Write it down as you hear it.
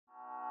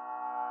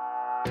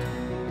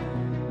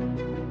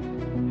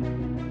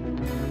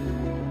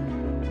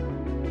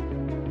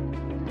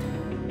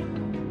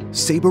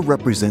SABRE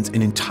represents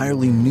an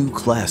entirely new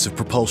class of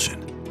propulsion,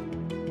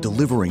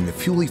 delivering the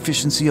fuel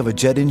efficiency of a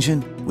jet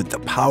engine with the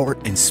power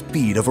and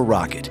speed of a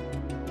rocket.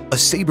 A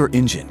SABRE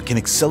engine can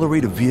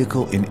accelerate a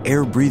vehicle in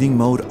air-breathing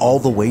mode all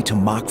the way to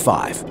Mach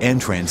 5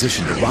 and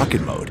transition to rocket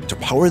mode to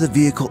power the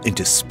vehicle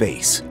into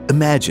space.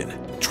 Imagine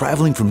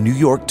traveling from New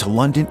York to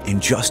London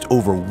in just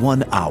over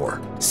 1 hour.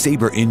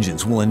 SABRE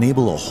engines will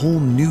enable a whole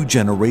new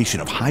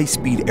generation of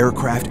high-speed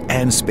aircraft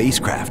and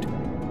spacecraft.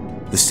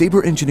 The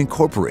SABRE engine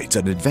incorporates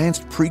an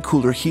advanced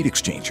precooler heat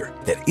exchanger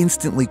that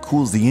instantly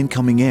cools the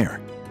incoming air.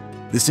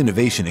 This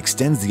innovation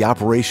extends the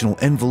operational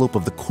envelope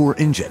of the core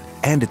engine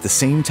and at the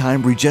same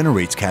time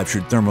regenerates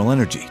captured thermal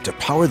energy to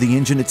power the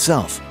engine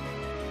itself.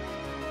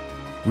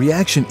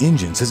 Reaction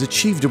Engines has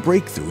achieved a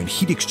breakthrough in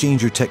heat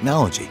exchanger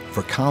technology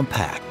for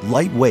compact,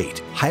 lightweight,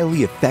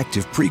 highly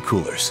effective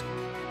precoolers.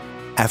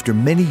 After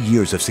many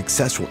years of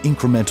successful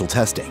incremental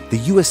testing, the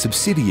U.S.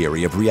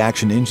 subsidiary of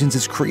Reaction Engines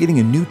is creating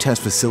a new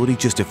test facility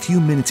just a few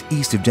minutes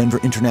east of Denver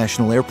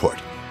International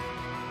Airport.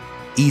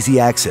 Easy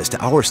access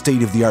to our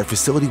state-of-the-art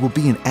facility will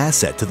be an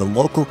asset to the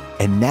local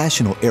and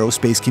national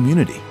aerospace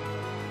community.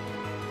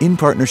 In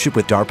partnership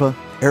with DARPA,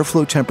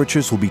 airflow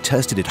temperatures will be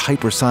tested at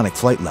hypersonic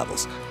flight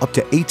levels, up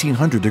to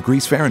 1800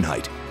 degrees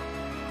Fahrenheit.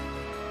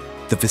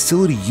 The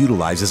facility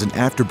utilizes an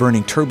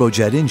afterburning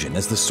turbojet engine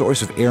as the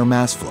source of air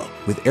mass flow,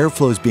 with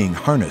airflows being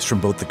harnessed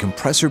from both the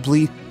compressor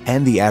bleed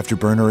and the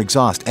afterburner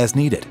exhaust as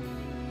needed.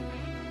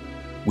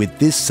 With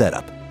this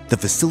setup, the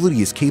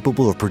facility is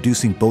capable of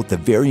producing both the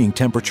varying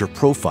temperature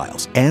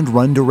profiles and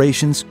run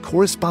durations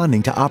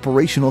corresponding to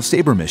operational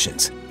SABRE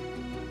missions.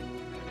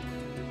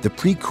 The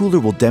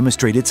precooler will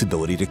demonstrate its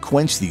ability to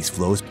quench these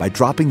flows by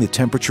dropping the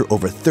temperature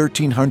over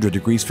 1300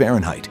 degrees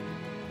Fahrenheit.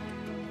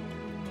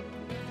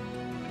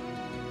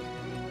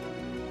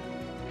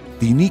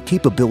 The unique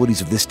capabilities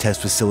of this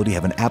test facility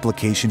have an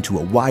application to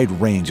a wide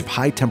range of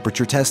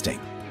high-temperature testing.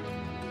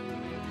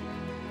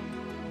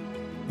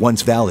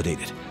 Once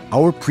validated,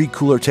 our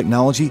precooler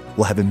technology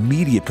will have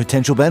immediate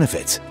potential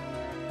benefits.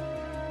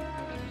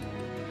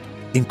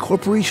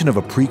 Incorporation of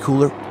a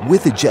precooler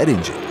with a jet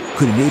engine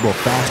could enable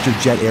faster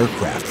jet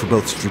aircraft for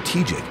both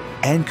strategic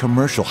and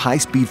commercial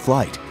high-speed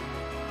flight.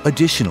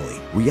 Additionally,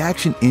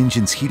 Reaction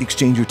Engines heat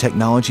exchanger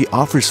technology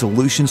offers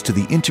solutions to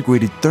the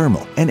integrated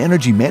thermal and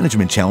energy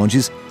management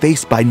challenges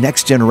faced by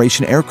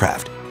next-generation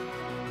aircraft.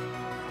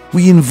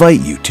 We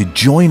invite you to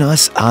join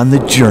us on the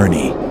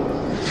journey.